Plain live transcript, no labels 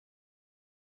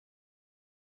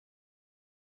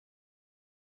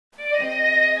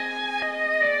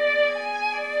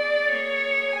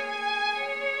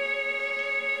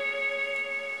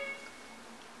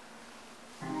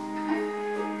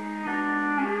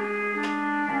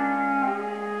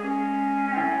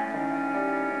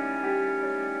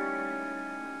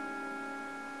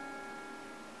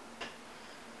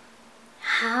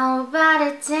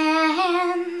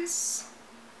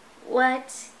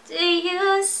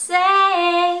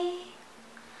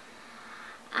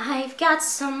got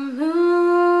some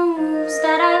moves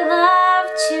that I love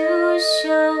to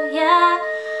show ya.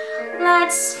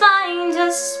 Let's find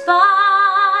a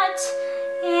spot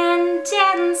and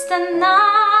dance the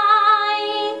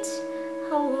night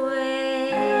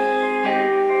away.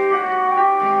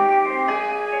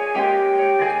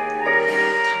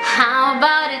 How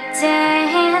about a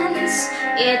dance?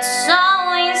 It's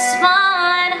always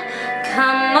fun.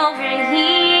 Come over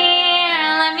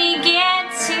here, let me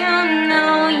get to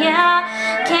know ya.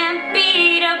 Can't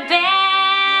beat a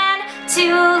band to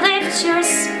lift your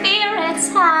spirits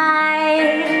high.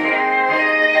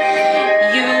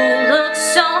 You look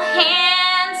so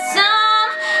handsome.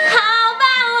 How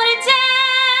about a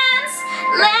dance?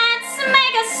 Let's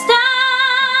make a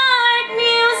start.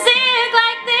 Music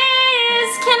like this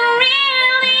can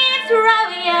really throw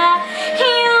ya.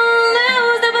 You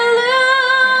lose the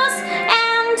blues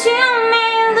and you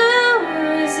may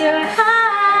lose your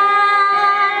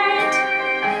heart.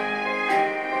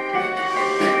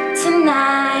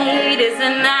 Tonight is the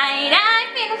night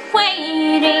I've been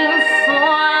waiting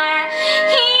for.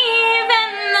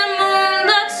 Even the moon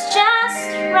looks just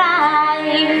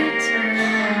right.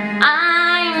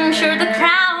 I'm sure the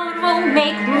crowd will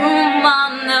make room